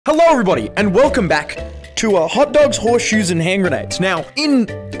Hello everybody, and welcome back to Hot Dogs, Horseshoes, and Hand Grenades. Now, in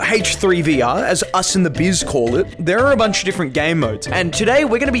H3VR, as us in the biz call it, there are a bunch of different game modes, and today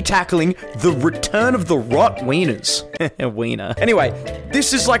we're going to be tackling the return of the rot wieners. Wiener. Anyway,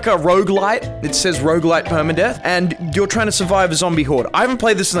 this is like a roguelite. It says roguelite permadeath, and you're trying to survive a zombie horde. I haven't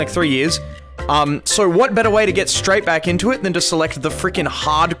played this in like 3 years. So what better way to get straight back into it than to select the freaking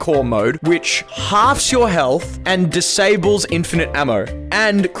hardcore mode, which halves your health and disables infinite ammo.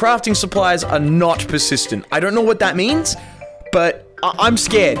 And crafting supplies are not persistent. I don't know what that means, but I'm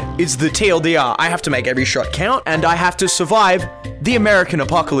scared. It's the TLDR. I have to make every shot count, and I have to survive the American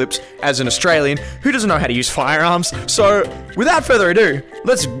apocalypse as an Australian who doesn't know how to use firearms. So, without further ado,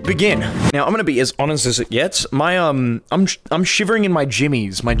 let's begin. Now, I'm gonna be as honest as it gets. I'm shivering in my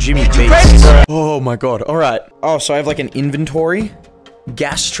jimmies, my Jimmy beats. Oh my god, alright. Oh, so I have like an inventory?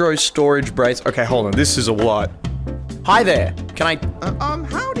 Gastro storage brace. Okay, hold on, this is a lot. Hi there, can I-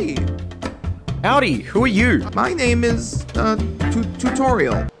 howdy. Howdy, who are you? My name is,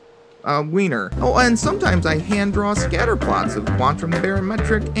 Tutorial. Wiener. Oh, and sometimes I hand draw scatter plots of quantum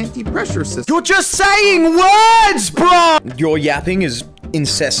barometric anti-pressure systems. You're just saying words, bro! Your yapping is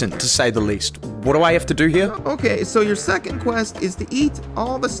incessant, to say the least. What do I have to do here? Okay, so your second quest is to eat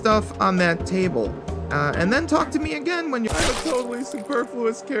all the stuff on that table. And then talk to me again when you're a totally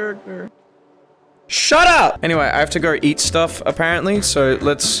superfluous character. Shut up! Anyway, I have to go eat stuff, apparently, so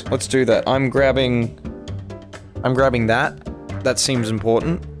let's do that. I'm grabbing that. That seems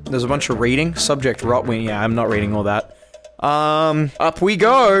important. There's a bunch of reading. Subject rotwing. Yeah, I'm not reading all that. Up we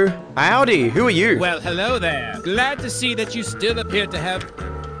go. Howdy, who are you? Well, hello there. Glad to see that you still appear to have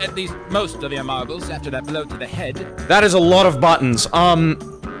at least most of your marbles after that blow to the head. That is a lot of buttons.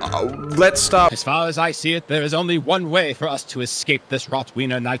 Let's start. As far as I see it, there is only one way for us to escape this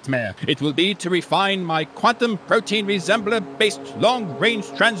Rotwiener nightmare. It will be to refine my quantum protein resembler-based long-range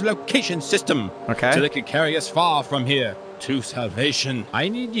translocation system. Okay. So that it can carry us far from here to salvation. I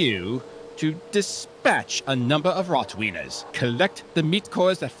need you to dispatch a number of Rotwieners. Collect the meat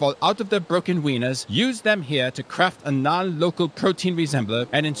cores that fall out of the broken wieners, use them here to craft a non-local protein resembler,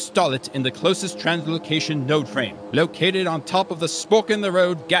 and install it in the closest translocation node frame, located on top of the Spork in the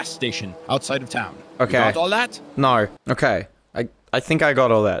Road gas station outside of town. Okay. You got all that? No. Okay. I think I got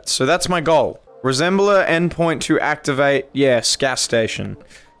all that. So that's my goal. Resembler endpoint to activate. Yes, gas station.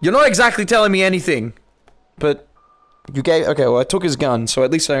 You're not exactly telling me anything, but you gave- okay, well I took his gun, so at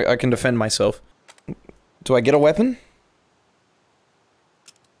least I can defend myself. Do I get a weapon?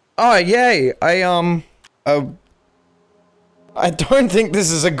 Oh, yay! I don't think this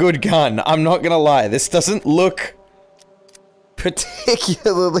is a good gun, I'm not gonna lie. This doesn't look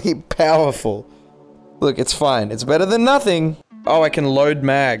particularly powerful. Look, it's fine. It's better than nothing. Oh, I can load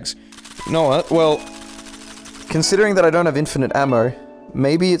mags. You know what? Well, considering that I don't have infinite ammo,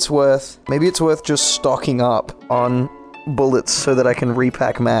 maybe it's worth just stocking up on bullets so that I can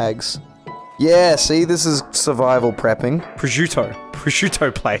repack mags. Yeah, see, this is survival prepping.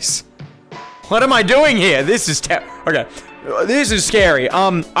 Prosciutto place. What am I doing here? This is okay. This is scary.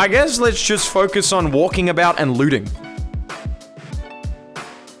 I guess let's just focus on walking about and looting.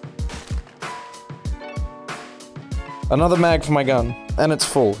 Another mag for my gun. And it's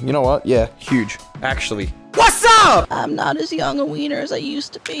full. You know what? Yeah, huge. Actually. What's up?! I'm not as young a wiener as I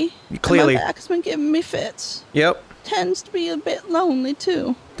used to be. Clearly. And my back's been giving me fits. Yep. Tends to be a bit lonely,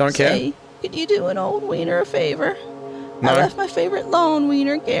 too. Don't care. Say, could you do an old wiener a favor? No. I left my favorite lone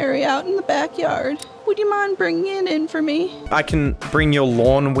wiener, Gary, out in the backyard. Would you mind bringing it in for me? I can bring your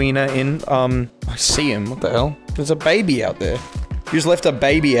lawn wiener in. I see him. What the hell? There's a baby out there. You just left a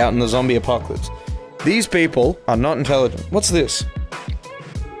baby out in the zombie apocalypse. These people are not intelligent. What's this?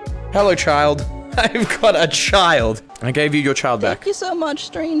 Hello, child. I've got a child. I gave you your child back. Thank you so much,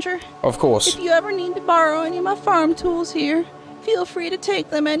 stranger. Of course. If you ever need to borrow any of my farm tools here, feel free to take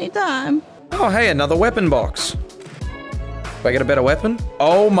them anytime. Oh, hey, another weapon box. Do I get a better weapon?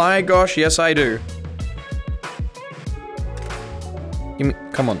 Oh my gosh, yes I do. Give me,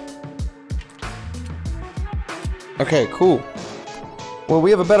 come on. Okay, cool. Well, we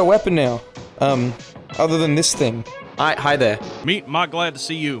have a better weapon now. Other than this thing. Hi there. Meet, my glad to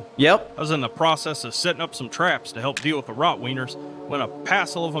see you. Yep. I was in the process of setting up some traps to help deal with the Rotwieners when a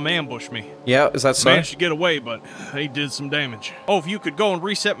passel of them ambushed me. Yeah, is that so? Managed to get away, but they did some damage. Oh, if you could go and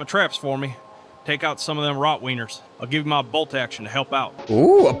reset my traps for me. Take out some of them Rotwieners. I'll give you my bolt action to help out.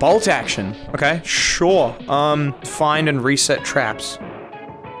 Ooh, a bolt action. Okay, sure. Find and reset traps.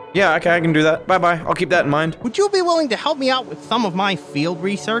 Yeah, okay, I can do that. Bye-bye. I'll keep that in mind. Would you be willing to help me out with some of my field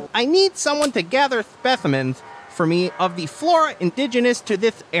research? I need someone to gather specimens for me of the flora indigenous to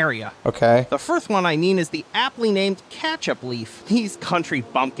this area. Okay. The first one I mean is the aptly named ketchup leaf. These country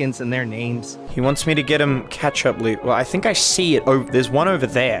bumpkins and their names. He wants me to get him ketchup leaf. Well, I think I see it. Oh, there's one over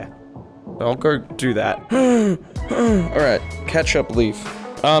there. I'll go do that. Alright, ketchup leaf.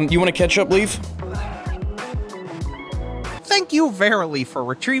 You want a ketchup leaf? Thank you verily for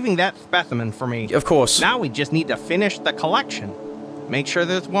retrieving that specimen for me. Of course. Now we just need to finish the collection. Make sure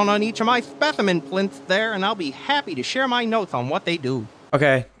there's one on each of my specimen plinths there, and I'll be happy to share my notes on what they do.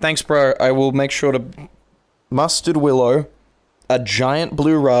 Okay, thanks, bro. I will make sure to... Mustard willow, a giant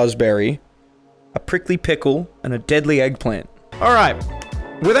blue raspberry, a prickly pickle, and a deadly eggplant. Alright.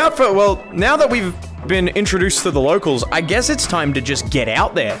 Well, now that we've been introduced to the locals, I guess it's time to just get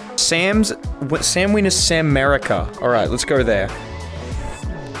out there. Sam Wiener's Samerica. Alright, let's go there.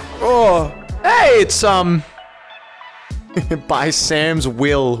 Oh, hey, it's, by Sam's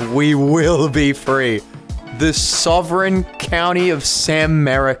will, we will be free. The sovereign county of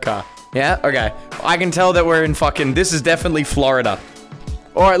Samerica. Yeah, okay. I can tell that we're in fucking, this is definitely Florida.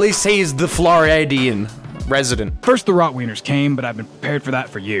 Or at least he's the Floridian resident. First the Rotwieners came, but I've been prepared for that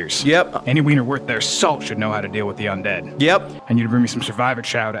for years. Yep. Any wiener worth their salt should know how to deal with the undead. Yep. I need to bring me some survivor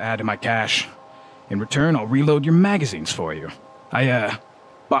chow to add to my cache. In return, I'll reload your magazines for you. I,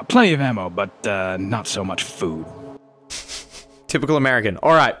 bought plenty of ammo, but, not so much food. Typical American.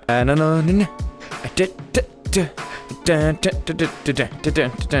 Alright.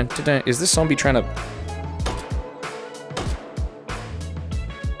 Is this zombie trying to...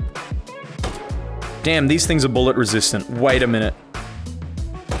 Damn, these things are bullet resistant. Wait a minute.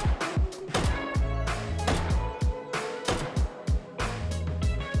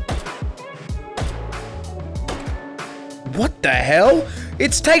 What the hell?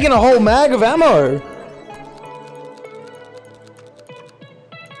 It's taken a whole mag of ammo.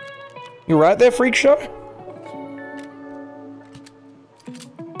 You right there, freak show?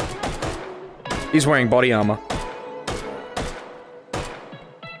 He's wearing body armor.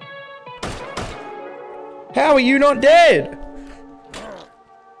 How are you not dead?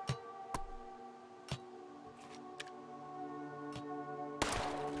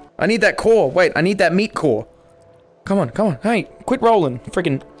 I need that core. Wait, I need that meat core. Come on, come on. Hey, quit rolling.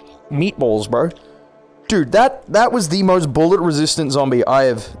 Freaking meatballs, bro. Dude, that was the most bullet-resistant zombie I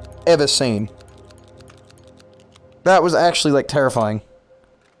have ever seen. That was actually, like, terrifying.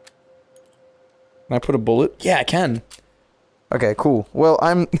 Can I put a bullet? Yeah, I can. Okay, cool. Well,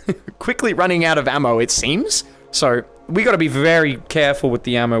 I'm quickly running out of ammo, it seems. So, we gotta be very careful with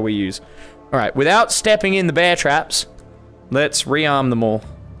the ammo we use. Alright, without stepping in the bear traps, let's rearm them all.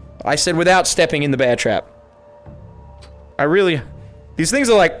 I said without stepping in the bear trap. These things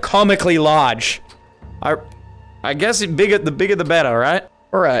are, like, comically large. I guess the bigger the better, right?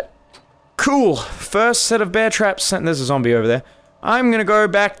 Alright. Cool. First set of bear traps, and there's a zombie over there. I'm gonna go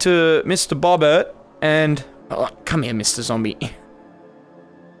back to Mr. Bobbert, and... Oh, come here, Mr. Zombie.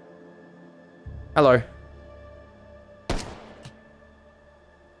 Hello.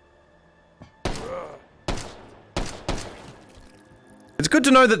 It's good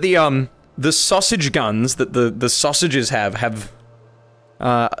to know that the sausage guns that the sausages have,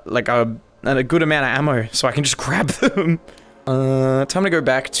 like a good amount of ammo, so I can just grab them. Time to go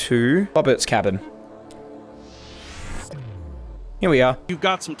back to Bobbert's cabin. Here we are. You've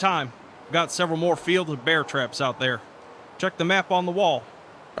got some time. Got several more fields of bear traps out there. Check the map on the wall.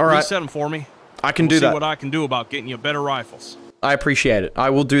 Alright. Reset them for me. I can do that. See what I can do about getting you better rifles. I appreciate it. I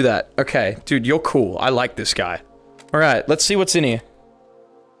will do that. Okay. Dude, you're cool. I like this guy. Alright, let's see what's in here.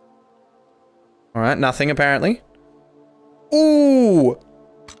 Alright, nothing apparently. Ooh!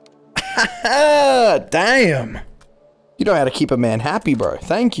 Haha! Damn! You know how to keep a man happy, bro.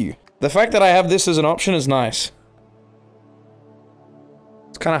 Thank you. The fact that I have this as an option is nice.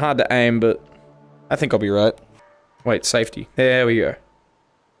 It's kind of hard to aim, but I think I'll be right. Wait, safety. There we go.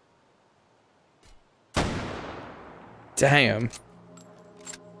 Damn.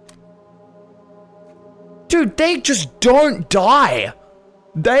 Dude, they just don't die.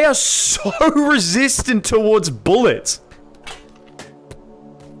 They are so resistant towards bullets.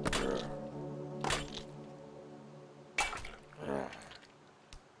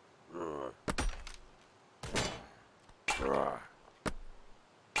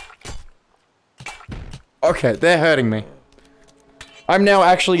 Okay, they're hurting me. I'm now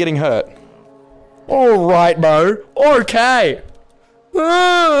actually getting hurt. Alright, bro. Okay.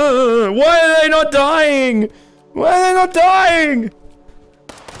 Why are they not dying? Why are they not dying?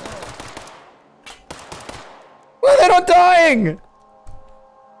 Why are they not dying?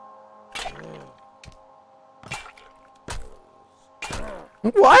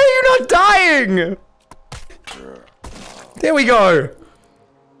 Why are you not dying? There we go.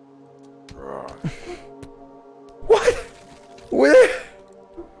 What? Where?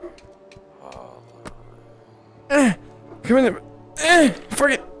 Come in there.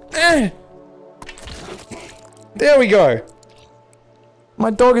 Frick it. There we go.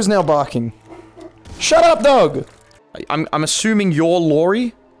 My dog is now barking. Shut up, dog! I'm assuming you're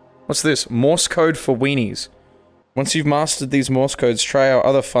Laurie? What's this? Morse code for weenies. Once you've mastered these Morse codes, try our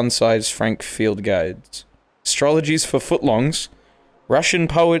other fun-sized Frank field guides. Astrologies for footlongs. Russian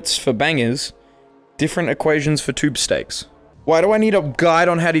poets for bangers. Different equations for tube steaks. Why do I need a guide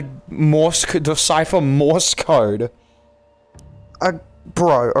on how to decipher Morse code?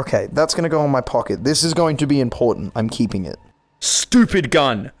 Bro, okay, that's gonna go in my pocket. This is going to be important. I'm keeping it. Stupid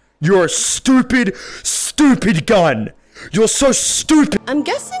gun! You're a stupid, stupid gun! You're so stupid! I'm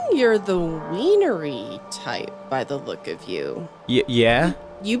guessing you're the wienery type by the look of you. Yeah?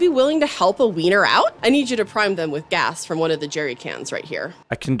 You be willing to help a wiener out? I need you to prime them with gas from one of the jerry cans right here.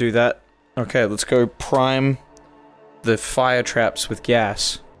 I can do that. Okay, let's go prime the fire traps with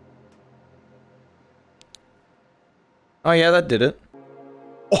gas. Oh yeah, that did it.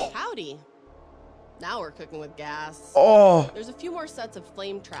 Howdy. Now we're cooking with gas. Oh! There's a few more sets of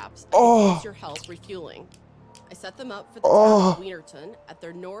flame traps. I Oh. use your help refueling. I set them up for the town of Wienerton at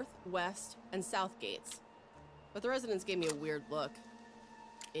their north, west, and south gates. But the residents gave me a weird look.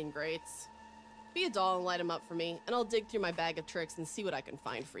 Ingrates. Be a doll and light them up for me, and I'll dig through my bag of tricks and see what I can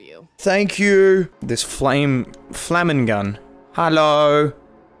find for you. Thank you! This flamin' gun. Hello!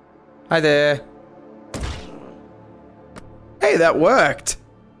 Hi there. Hey, that worked!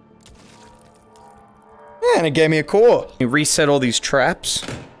 Yeah, and it gave me a core. You reset all these traps.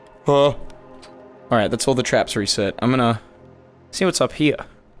 Alright, that's all the traps reset. I'm gonna see what's up here.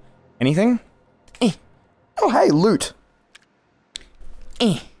 Anything? Oh, hey, loot.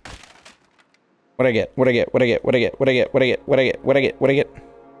 What'd I get? What'd I get? What'd I get? What'd I get? What'd I get? What'd I get? What'd I get? What'd I get? What'd I get?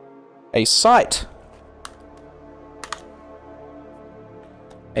 A sight.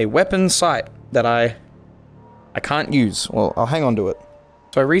 A weapon sight that I can't use. Well, I'll hang on to it.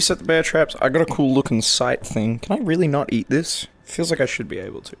 So I reset the bear traps. I got a cool looking sight thing. Can I really not eat this? Feels like I should be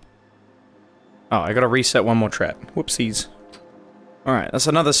able to. Oh, I gotta reset one more trap. Whoopsies. Alright, that's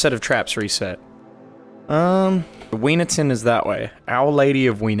another set of traps reset. Wienerton is that way. Our Lady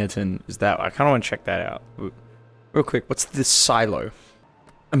of Wienerton is that way. I kinda wanna check that out. Real quick, what's this silo?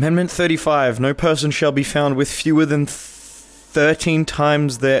 Amendment 35. No person shall be found with fewer than 13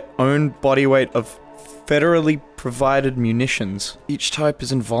 times their own body weight of federally provided munitions. Each type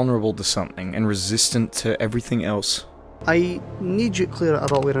is invulnerable to something and resistant to everything else. I need you to clear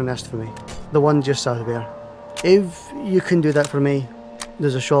out a rotware nest for me. The one just south of there. If you can do that for me,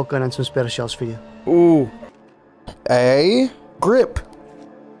 there's a shotgun and some spare shells for you. Ooh. A grip.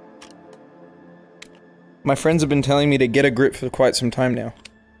 My friends have been telling me to get a grip for quite some time now.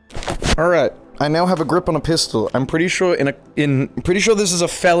 Alright, I now have a grip on a pistol. I'm pretty sure pretty sure this is a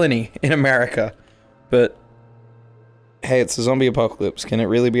felony in America. But hey, it's a zombie apocalypse. Can it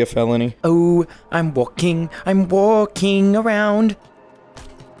really be a felony? Oh, I'm walking around.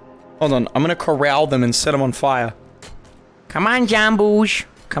 Hold on, I'm gonna corral them and set them on fire. Come on, zombies.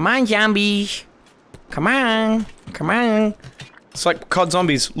 Come on, zombies. Come on. Come on. It's like COD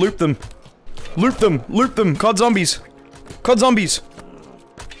zombies. Loop them. Loop them. Loop them. COD zombies. COD zombies.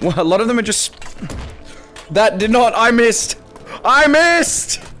 Well, a lot of them are just... That did not... I missed. I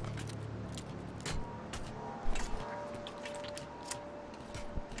missed!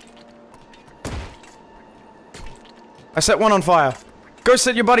 I set one on fire. Go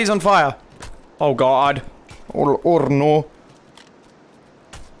set your buddies on fire. Oh god. Or no.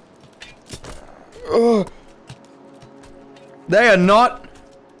 Ugh. They are not...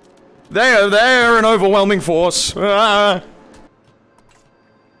 They are an overwhelming force. Ah.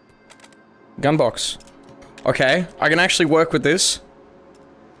 Gunbox. Okay, I can actually work with this.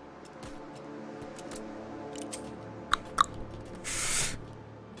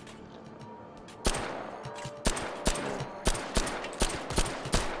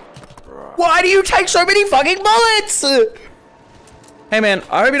 Why do you take so many fucking bullets? Hey man,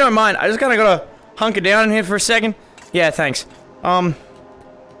 I hope you don't mind. I just kinda gotta hunker down in here for a second. Yeah, thanks.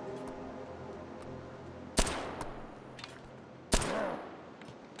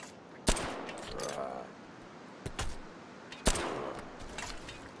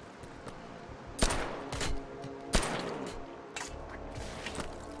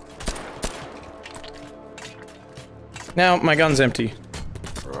 Now, my gun's empty.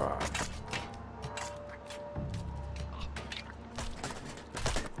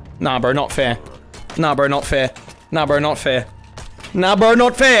 Nah, bro, not fair. Nah, bro, not fair. Nah, bro, not fair. Nah, bro,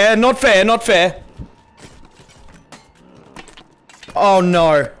 not fair. Not fair, not fair. Oh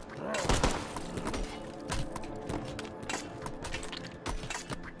no.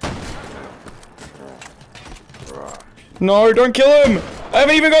 No, don't kill him! I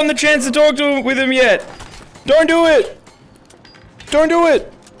haven't even gotten the chance to talk to him with him yet! Don't do it! Don't do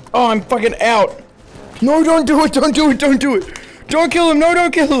it! Oh, I'm fucking out! No, don't do it! Don't do it! Don't do it! Don't kill him! No,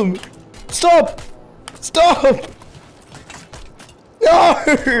 don't kill him! Stop! Stop!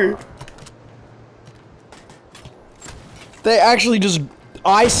 No! They actually just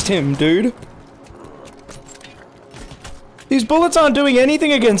iced him, dude. These bullets aren't doing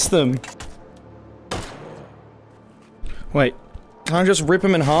anything against them. Wait, can I just rip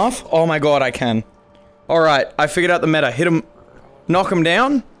him in half? Oh my god, I can. Alright, I figured out the meta. Hit him, knock him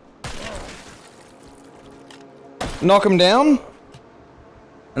down. Knock him down.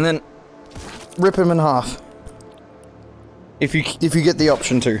 And then rip him in half. If you get the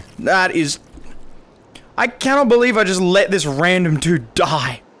option to. That is... I cannot believe I just let this random dude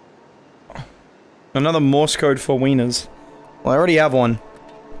die. Another Morse code for wieners. Well, I already have one.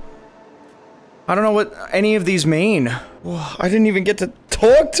 I don't know what any of these mean. Oh, I didn't even get to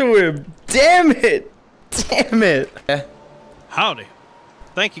talk to him. Damn it! Damn it! Howdy.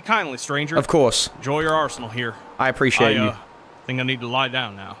 Thank you kindly, stranger. Of course. Enjoy your arsenal here. I appreciate you. Think I need to lie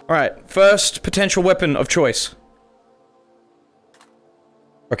down now. Alright, first potential weapon of choice.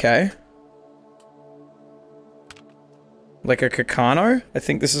 Okay. Like a Kakano? I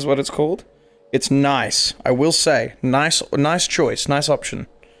think this is what it's called. It's nice. I will say. Nice choice. Nice option.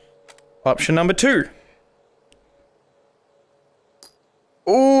 Option number 2.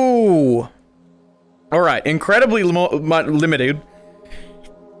 Ooh. Alright, incredibly limited.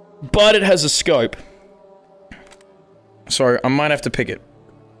 But it has a scope. So, I might have to pick it.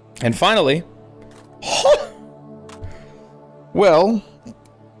 And finally... Well...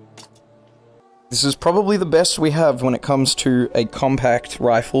 This is probably the best we have when it comes to a compact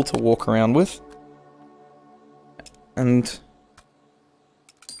rifle to walk around with. And...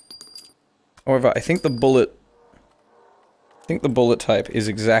 However, I think the bullet type is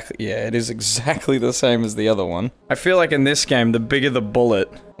exactly... Yeah, it is exactly the same as the other one. I feel like in this game, the bigger the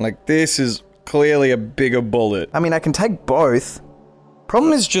bullet... Like, this is clearly a bigger bullet. I mean, I can take both.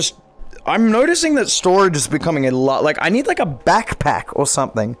 Problem is just... I'm noticing that storage is becoming a lot... Like, I need like a backpack or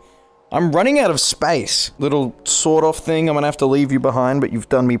something. I'm running out of space. Little sawed-off thing I'm gonna have to leave you behind, but you've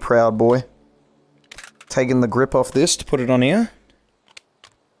done me proud, boy. Taking the grip off this to put it on here.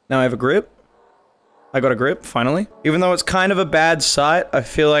 Now I have a grip. I got a grip, finally. Even though it's kind of a bad sight, I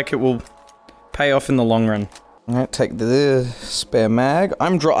feel like it will pay off in the long run. Alright, take the spare mag.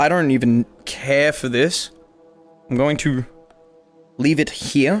 I don't even care for this. I'm going to leave it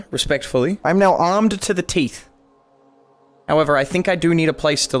here, respectfully. I'm now armed to the teeth. However, I think I do need a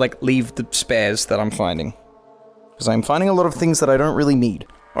place to, like, leave the spares that I'm finding. Because I'm finding a lot of things that I don't really need.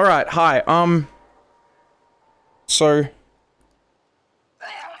 Alright, hi, so...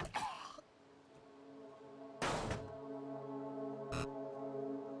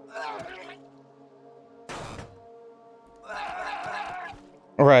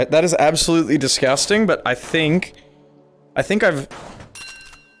 Alright, that is absolutely disgusting, but I think I've...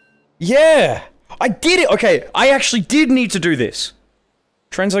 Yeah! I did it! Okay, I actually did need to do this.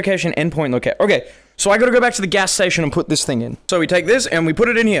 Translocation endpoint locate. Okay, so I gotta go back to the gas station and put this thing in. So we take this and we put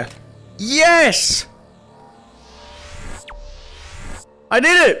it in here. Yes! I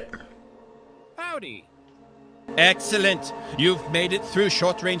did it! Howdy. Excellent. You've made it through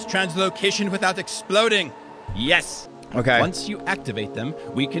short-range translocation without exploding. Yes. Okay. Once you activate them,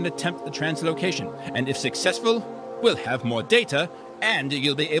 we can attempt the translocation. And if successful, we'll have more data, and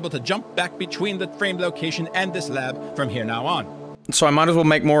you'll be able to jump back between the frame location and this lab from here now on. So I might as well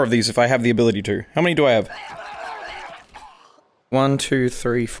make more of these if I have the ability to. How many do I have? 1, 2,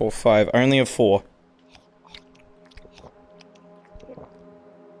 3, 4, 5. I only have 4.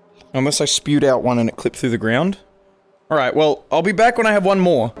 Unless I spewed out one and it clipped through the ground. Alright, well, I'll be back when I have one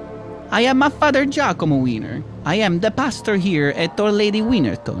more. I am Father Giacomo Wiener. I am the pastor here at Our Lady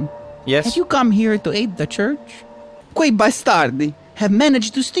Wienerton. Yes? Have you come here to aid the church? Quei bastardi have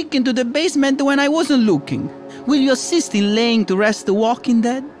managed to sneak into the basement when I wasn't looking. Will you assist in laying to rest the walking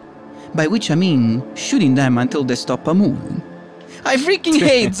dead? By which I mean, shooting them until they stop moving. I freaking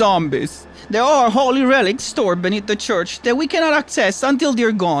hate zombies. There are holy relics stored beneath the church that we cannot access until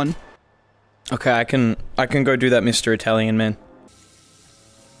they're gone. Okay, I can go do that, Mr. Italian man.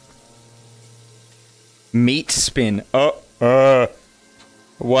 Meat spin. Why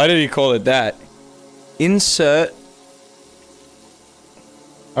did he call it that? Insert.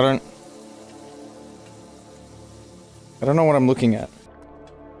 I don't know what I'm looking at.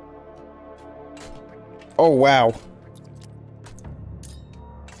 Oh, wow.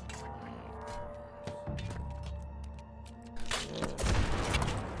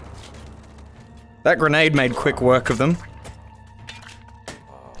 That grenade made quick work of them.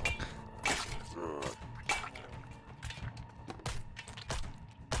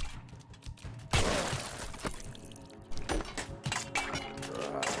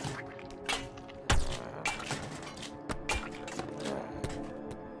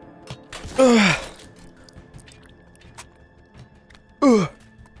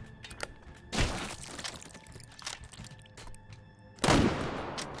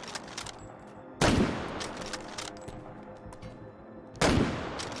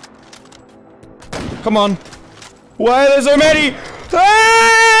 Come on. Why are there so many?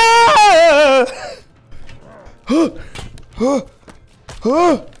 Ah!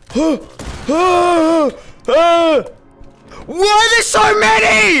 Why are there so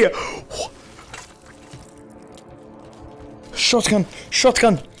many? Shotgun,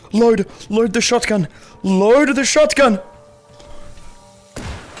 shotgun, load the shotgun, load the shotgun.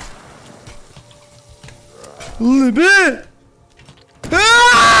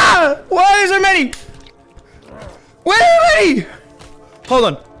 Ah! Why are there so many? Where are they? Hold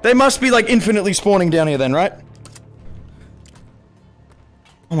on. They must be like infinitely spawning down here then, right?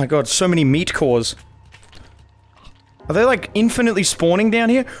 Oh my god, so many meat cores. Are they like infinitely spawning down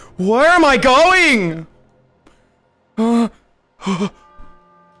here? Where am I going? Where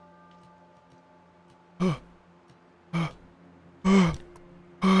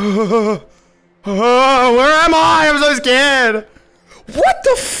am I? I'm so scared. What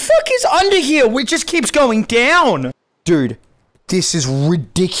the fuck is under here? It just keeps going down. Dude, this is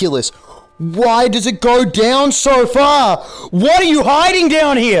ridiculous. Why does it go down so far? What are you hiding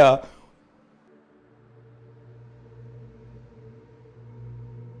down here?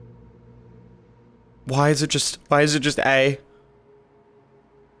 Why is it just A?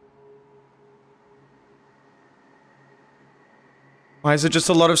 Why is it just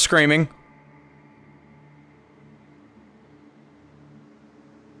a lot of screaming?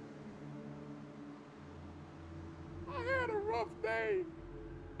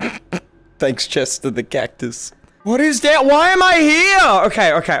 Thanks, Chester the cactus. What is that? Why am I here?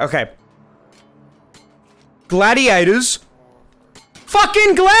 Okay. Gladiators.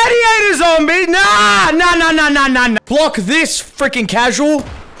 Fucking gladiator zombies! Nah! Block this, freaking casual.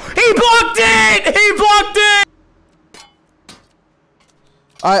 He blocked it! He blocked it!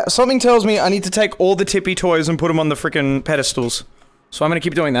 Something tells me I need to take all the tippy toys and put them on the freaking pedestals. So I'm gonna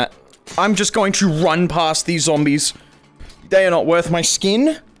keep doing that. I'm just going to run past these zombies. They are not worth my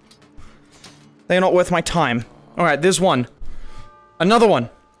skin. They are not worth my time. Alright, there's one. Another one.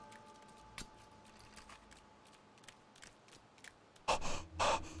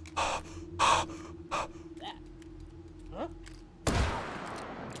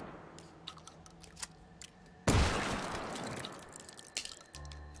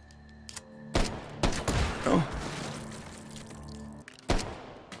 Oh.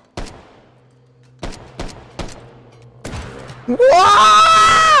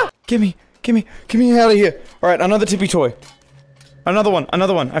 Whoa! Get me out of here. Alright, another tippy toy. Another one.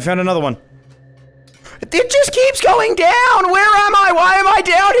 I found another one. It just keeps going down! Where am I? Why am I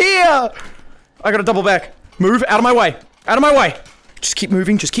down here? I gotta double back. Move, out of my way. Out of my way. Just keep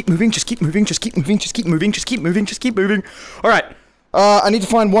moving, just keep moving. Alright. I need to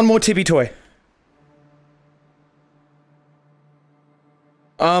find one more tippy toy.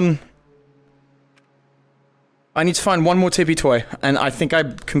 I need to find one more tippy toy, and I think I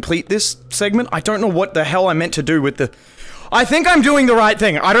complete this segment. I don't know what the hell I meant to do with the... I think I'm doing the right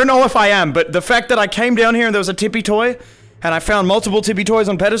thing. I don't know if I am, but the fact that I came down here and there was a tippy toy, and I found multiple tippy toys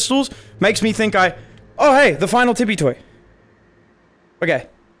on pedestals, makes me think I... Oh, hey, the final tippy toy. Okay.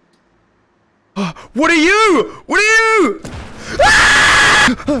 What are you? What are you?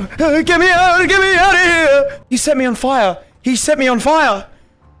 Ah! Get me out of here! He set me on fire. He set me on fire.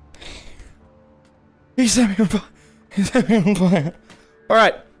 He set me on fire. He set me on fire.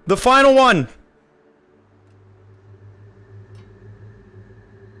 Alright, the final one.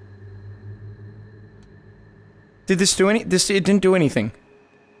 Did this do any- it didn't do anything.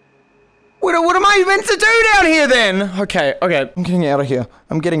 What am I meant to do down here then? Okay, I'm getting out of here.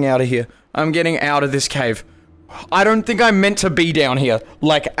 I'm getting out of this cave. I don't think I'm meant to be down here,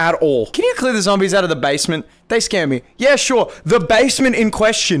 like, at all. Can you clear the zombies out of the basement? They scare me. Yeah, sure. The basement in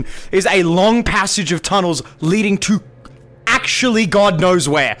question is a long passage of tunnels leading to actually God knows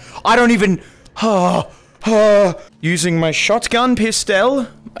where. I don't even... Using my shotgun pistol,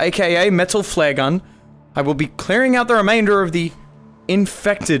 aka metal flare gun, I will be clearing out the remainder of the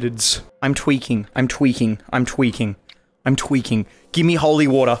infecteds. I'm tweaking. Give me holy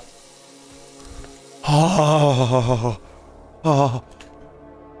water.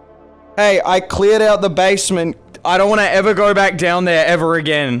 Hey, I cleared out the basement. I don't want to ever go back down there ever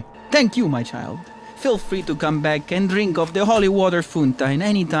again. Thank you, my child. Feel free to come back and drink of the holy water fountain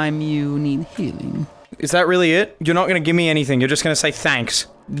anytime you need healing. Is that really it? You're not going to give me anything. You're just going to say thanks.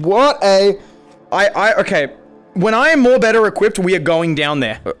 What a... Okay. When I am more better equipped, we are going down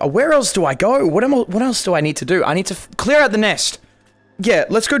there. Where else do I go? What else do I need to do? I need to clear out the nest. Yeah,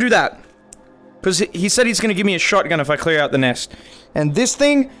 let's go do that. Because he said he's going to give me a shotgun if I clear out the nest. And this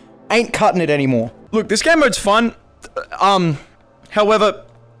thing ain't cutting it anymore. Look, this game mode's fun. However,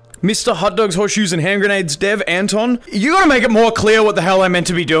 Mr. Hot Dogs, Horseshoes, and Hand Grenades dev, Anton, you gotta make it more clear what the hell I'm meant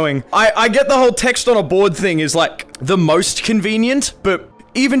to be doing. I get the whole text on a board thing is like the most convenient, but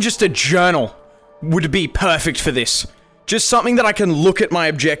even just a journal would be perfect for this. Just something that I can look at my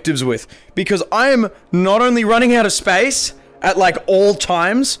objectives with. Because I am not only running out of space at like all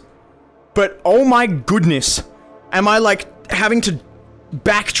times, but oh my goodness, am I like having to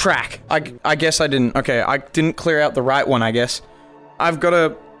backtrack. I guess I didn't. Okay, I didn't clear out the right one, I guess. I've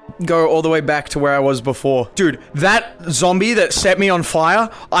gotta go all the way back to where I was before. Dude, that zombie that set me on fire,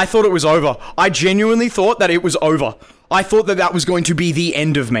 I thought it was over. I genuinely thought that it was over. I thought that that was going to be the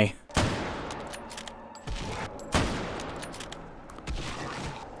end of me.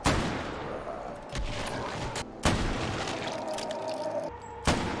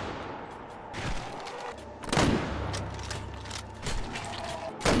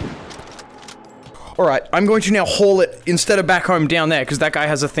 Alright, I'm going to now haul it instead of back home down there, because that guy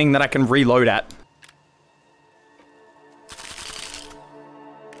has a thing that I can reload at.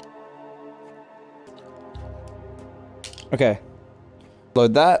 Okay.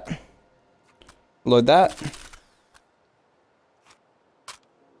 Load that. Load that.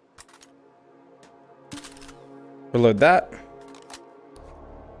 Reload that.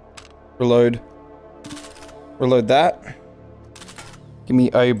 Reload. Reload that. Give me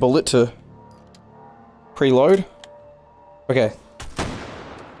a bullet to preload. Okay.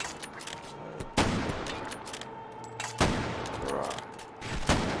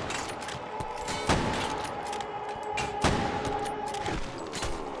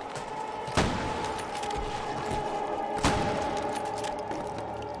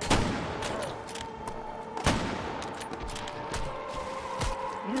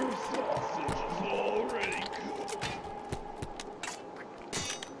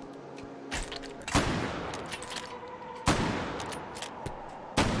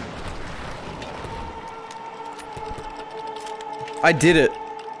 I did it.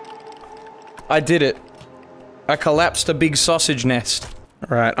 I did it. I collapsed a big sausage nest.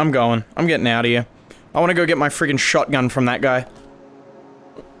 Alright, I'm going. I'm getting out of here. I want to go get my friggin' shotgun from that guy.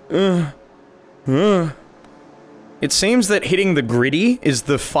 It seems that hitting the gritty is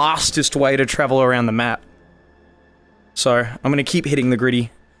the fastest way to travel around the map. So, I'm gonna keep hitting the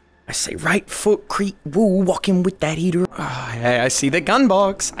gritty. I say right foot creep, woo, walking with that heater. Oh, hey, I see the gun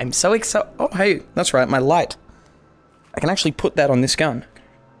box. I'm so excited. Oh, hey, that's right, my light. I can actually put that on this gun.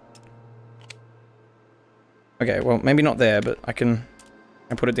 Okay, well, maybe not there, but I can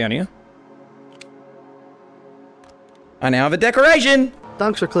put it down here. I now have a decoration!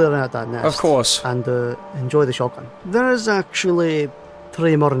 Thanks for clearing out that nest. Of course. And enjoy the shotgun. There is actually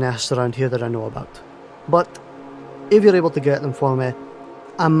 3 more nests around here that I know about. But if you're able to get them for me,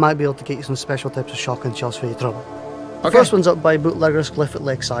 I might be able to get you some special types of shotgun shells for your trouble. Okay. The first one's up by Bootlegger's Cliff at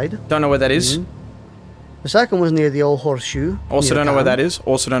Lakeside. Don't know where that is. The second one's near the Old Horseshoe. Also don't know where that is.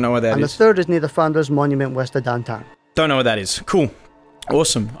 Also don't know where that is. And the third is near the Founders Monument west of downtown. Don't know what that is. Cool.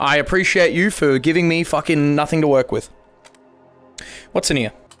 Awesome. I appreciate you for giving me fucking nothing to work with. What's in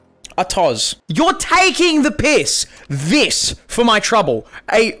here? A Toz. You're taking the piss! This for my trouble.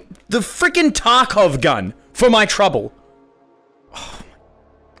 The freaking Tarkov gun for my trouble.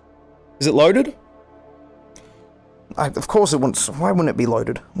 Is it loaded? Of course it wouldn't. Why wouldn't it be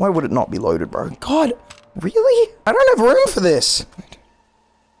loaded? Why would it not be loaded, bro? God, really? I don't have room for this.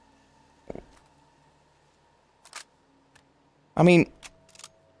 I mean,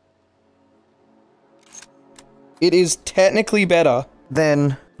 it is technically better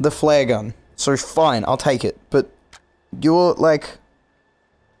than the flare gun. So fine, I'll take it. But you're like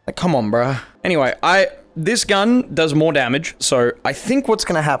come on, bruh. Anyway, this gun does more damage, so I think what's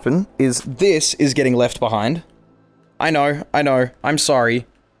gonna happen is this is getting left behind. I know, I'm sorry,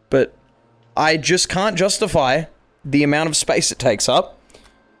 but I just can't justify the amount of space it takes up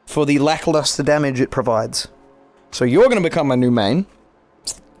for the lackluster damage it provides. So you're gonna become my new main.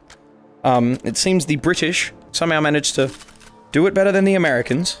 It seems the British somehow managed to do it better than the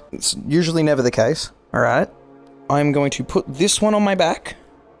Americans. It's usually never the case. Alright. I'm going to put this one on my back.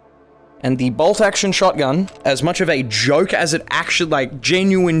 And the bolt-action shotgun, as much of a joke as it actually, like,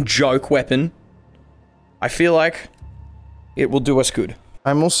 genuine joke weapon, I feel like it will do us good.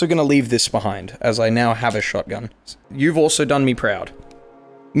 I'm also gonna leave this behind, as I now have a shotgun. You've also done me proud.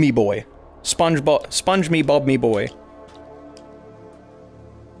 Me boy. Sponge me, Bob me boy.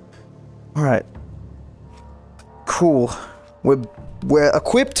 Alright. Cool. We're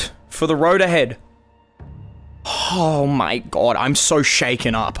equipped for the road ahead. Oh my god, I'm so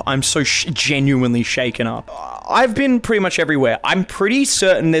shaken up. I'm so genuinely shaken up. I've been pretty much everywhere. I'm pretty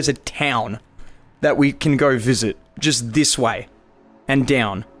certain there's a town that we can go visit. Just this way. And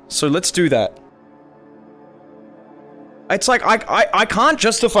down. So let's do that. It's like, I can't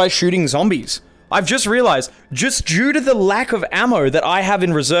justify shooting zombies. I've just realized, just due to the lack of ammo that I have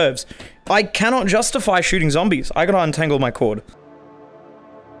in reserves, I cannot justify shooting zombies. I gotta untangle my cord.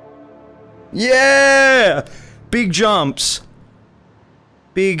 Yeah! Big jumps.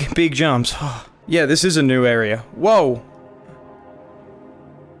 Big jumps. Yeah, this is a new area. Whoa.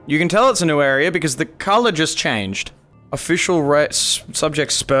 You can tell it's a new area because the color just changed. Official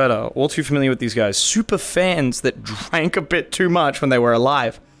subject Spurter. All too familiar with these guys. Super fans that drank a bit too much when they were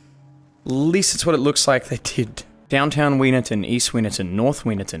alive. At least it's what it looks like they did. Downtown Wienerton, East Wienerton, North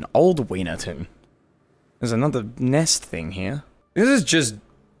Wienerton, Old Wienerton. There's another nest thing here. This is just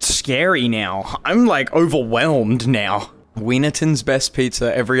scary now. I'm like overwhelmed now. Wienerton's best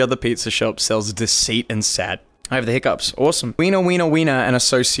pizza. Every other pizza shop sells deceit and sad. I have the hiccups. Awesome. Wiener and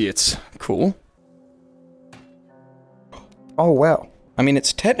Associates. Cool. Oh, wow. I mean,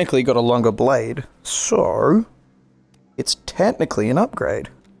 it's technically got a longer blade, so it's technically an upgrade.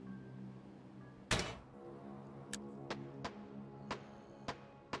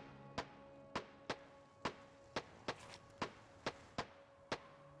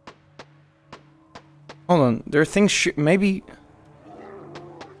 Hold on, there are things maybe...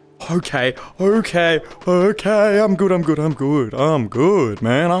 Okay, I'm good,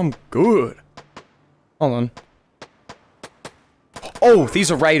 man, I'm good. Hold on. Oh,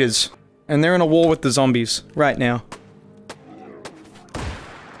 these are raiders. And they're in a war with the zombies right now.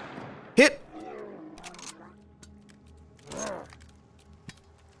 Hit!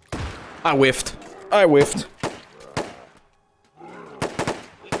 I whiffed.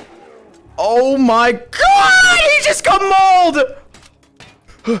 Oh my god! He just got mauled!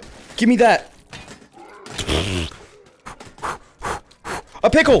 Give me that. A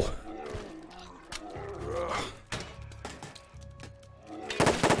pickle!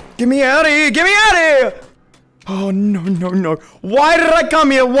 Get me out of here! Get me out of here! Oh, no. Why did I come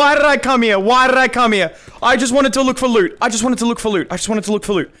here? I just wanted to look for loot. I just wanted some loot.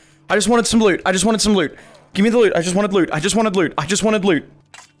 Give me the loot. I just wanted loot.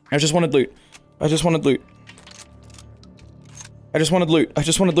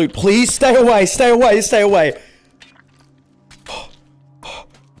 Please stay away. Stay away from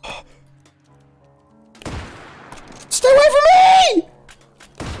me!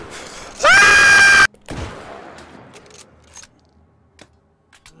 Ah!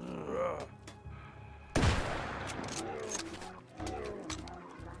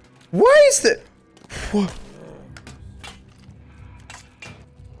 Why is that? What?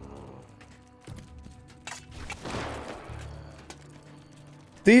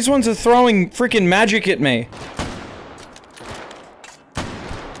 These ones are throwing freaking magic at me.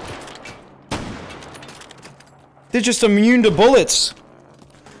 They're just immune to bullets.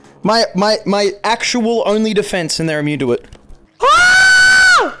 My actual only defense, and they're immune to it.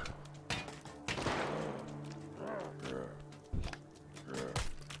 Ah!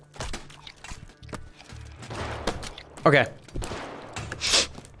 Okay.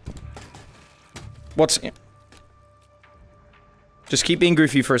 What's... Just keep being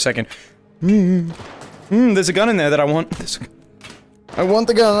goofy for a second. There's a gun in there that I want. I want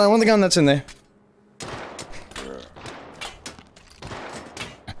the gun that's in there.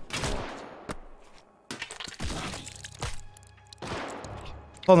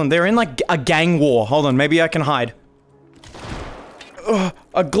 Hold on, they're in like a gang war. Hold on, maybe I can hide. Ugh,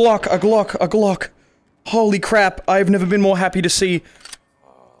 a Glock. Holy crap, I've never been more happy to see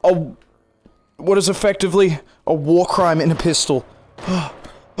what is effectively a war crime in a pistol. Oh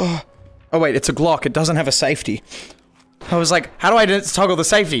wait, it's a Glock, it doesn't have a safety. I was like, how do I toggle the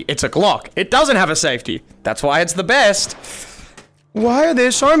safety? It's a Glock, it doesn't have a safety. That's why it's the best. Why are there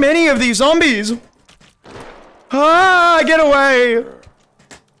so many of these zombies? Ah, get away!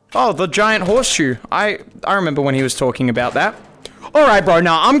 Oh, the giant horseshoe. I remember when he was talking about that. Alright, bro,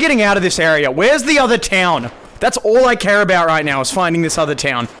 now I'm getting out of this area. Where's the other town? That's all I care about right now, is finding this other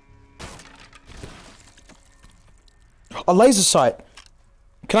town. A laser sight.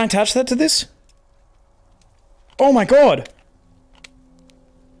 Can I attach that to this? Oh my god!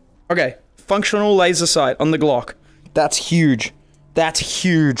 Okay, functional laser sight on the Glock. That's huge. That's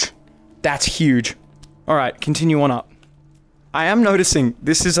huge. That's huge. Alright, continue on up. I am noticing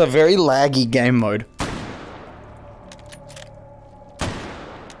this is a very laggy game mode.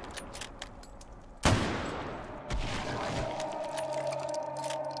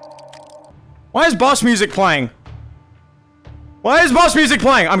 Why is boss music playing? Why is boss music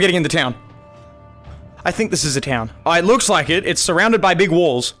playing? I'm getting into town. I think this is a town. It looks like it. It's surrounded by big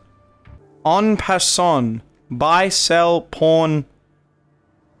walls. En passant. Buy, sell, pawn.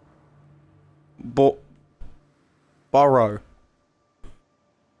 Borrow.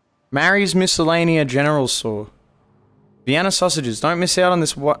 Mary's Miscellanea General Store. Vienna sausages. Don't miss out on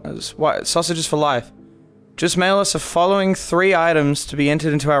this sausages for life. Just mail us the following 3 items to be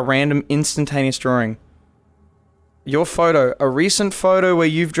entered into our random instantaneous drawing. Your photo. A recent photo where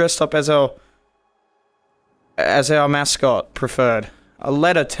you've dressed up as our mascot, preferred. A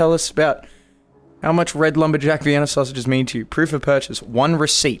letter. Tell us about how much red lumberjack Vienna sausages mean to you. Proof of purchase. 1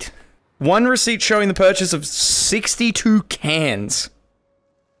 receipt. 1 receipt showing the purchase of 62 cans.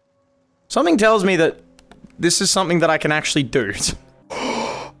 Something tells me that this is something that I can actually do.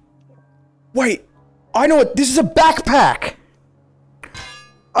 Wait, I know what, this is a backpack!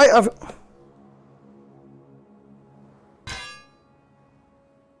 I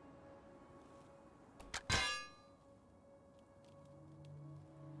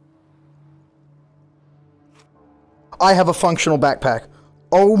have a functional backpack.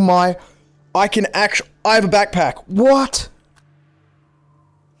 Oh my, I have a backpack. What?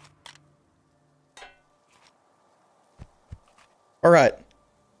 Alright.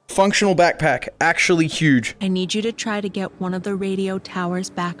 Functional backpack. Actually huge. I need you to try to get one of the radio towers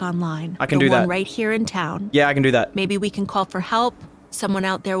back online. I can do that. The one right here in town. Yeah, I can do that. Maybe we can call for help. Someone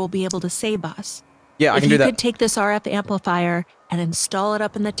out there will be able to save us. Yeah, I can do that. If you could take this RF amplifier and install it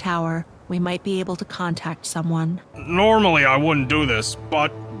up in the tower, we might be able to contact someone. Normally I wouldn't do this,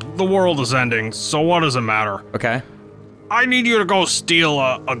 but the world is ending, so what does it matter? Okay. I need you to go steal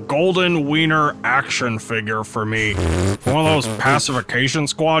a golden wiener action figure for me. One of those pacification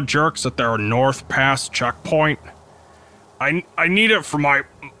squad jerks at their North Pass checkpoint. I need it for my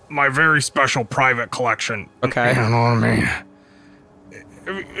very special private collection. Okay. You know what I mean?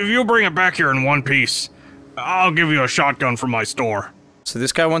 If you bring it back here in one piece, I'll give you a shotgun from my store. So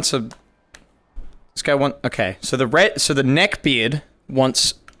this guy wants a... Okay, so the neckbeard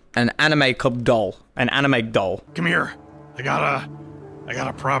wants an anime club doll. An anime doll. Come here. I got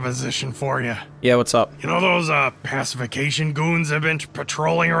a proposition for you. Yeah, what's up? You know those pacification goons that have been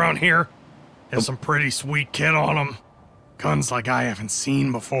patrolling around here? Have some pretty sweet kit on them. Guns like I haven't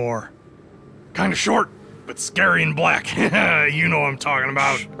seen before. Kinda short, but scary and black. You know what I'm talking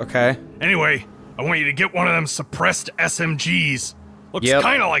about. Okay. Anyway, I want you to get one of them suppressed SMGs. Looks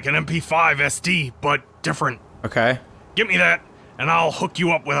kinda like an MP5 SD, but different. Okay. Get me that, and I'll hook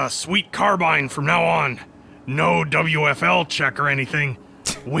you up with a sweet carbine from now on. No WFL check or anything.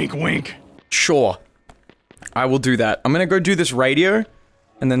 Wink, wink. Sure. I will do that. I'm gonna go do this radio,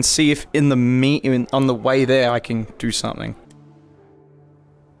 and then see if on the way there I can do something.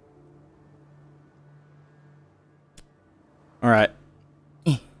 Alright.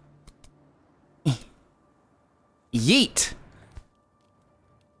 Yeet!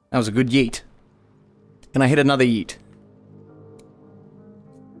 That was a good yeet. Can I hit another yeet?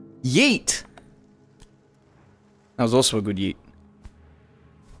 Yeet! That was also a good yeet.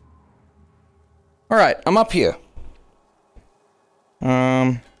 Alright, I'm up here.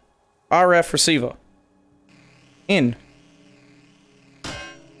 RF receiver. In.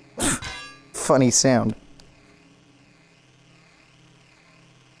 Funny sound.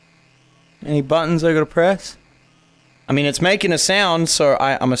 Any buttons I gotta press? I mean, it's making a sound, so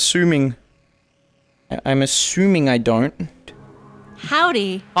I'm assuming... I'm assuming I don't.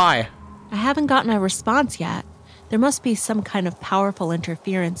 Howdy. Hi. I haven't gotten a response yet. There must be some kind of powerful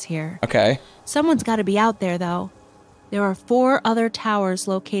interference here. Okay. Someone's got to be out there, though. There are 4 other towers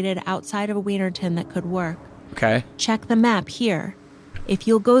located outside of Wienerton that could work. Okay. Check the map here. If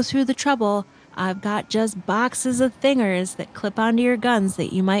you'll go through the trouble, I've got just boxes of thingers that clip onto your guns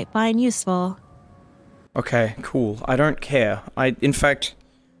that you might find useful. Okay, cool. I don't care. In fact,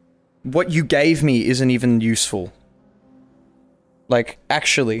 what you gave me isn't even useful. Like,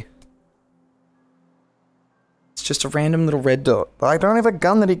 actually. It's just a random little red dot. I don't have a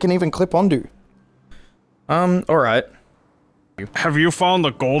gun that it can even clip onto. Alright. Have you found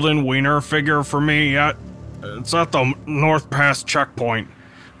the golden wiener figure for me yet? It's at the North Pass checkpoint.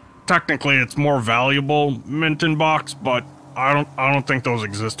 Technically, it's more valuable mint in box, but I don't think those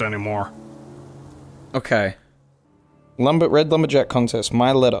exist anymore. Okay. Red Lumberjack contest,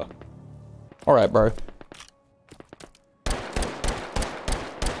 my letter. Alright, bro.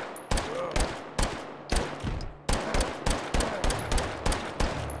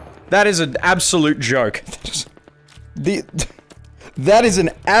 That is an absolute joke. That is an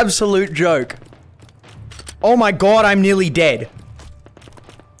absolute joke. Oh my god, I'm nearly dead.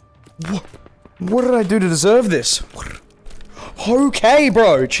 What did I do to deserve this? Okay,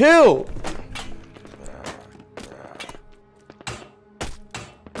 bro, chill.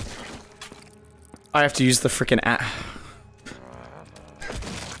 I have to use the freaking app.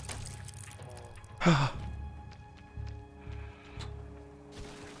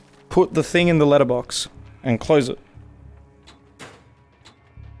 Put the thing in the letterbox and close it.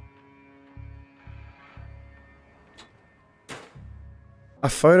 A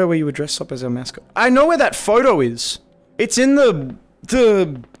photo where you were dressed up as our mascot. I know where that photo is. It's in the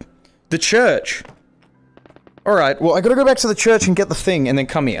church. Alright, well, I gotta go back to the church and get the thing and then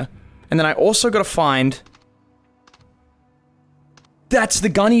come here. And then I also gotta find... That's the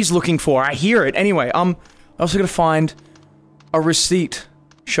gun he's looking for. I hear it. Anyway, I also gotta find a receipt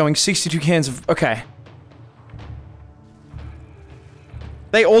showing 62 cans of... Okay.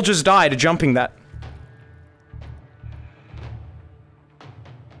 They all just died jumping that.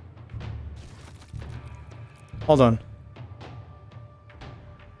 Hold on.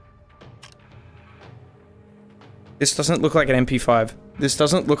 This doesn't look like an MP5. This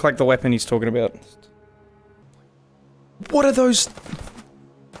doesn't look like the weapon he's talking about. What are those?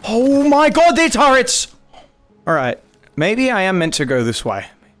 Oh my god, they're turrets! Alright. Maybe I am meant to go this way.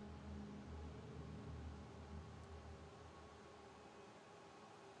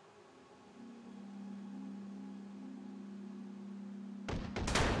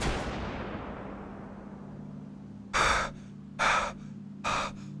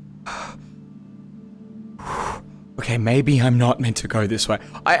 Okay, maybe I'm not meant to go this way.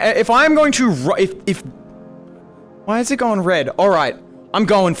 If I'm going to why is it going red? Alright, I'm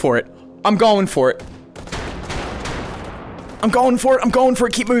going for it. I'm going for it. I'm going for it, I'm going for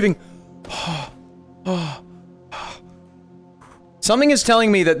it, keep moving. Something is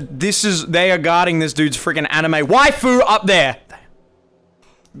telling me that they are guarding this dude's freaking anime waifu up there.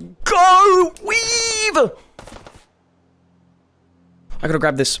 Go! Weave! I gotta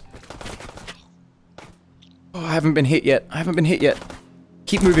grab this. Oh, I haven't been hit yet. I haven't been hit yet.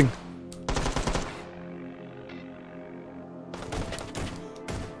 Keep moving.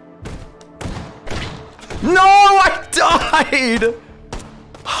 No, I died!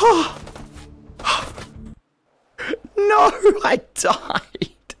 No, I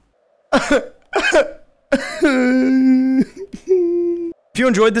died. If you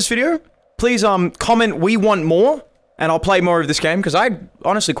enjoyed this video, please comment "we want more" and I'll play more of this game because I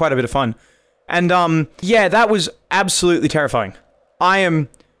honestly quite a bit of fun. And, yeah, that was absolutely terrifying. I'm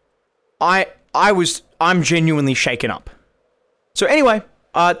genuinely shaken up. So anyway,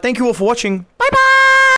 thank you all for watching. Bye-bye!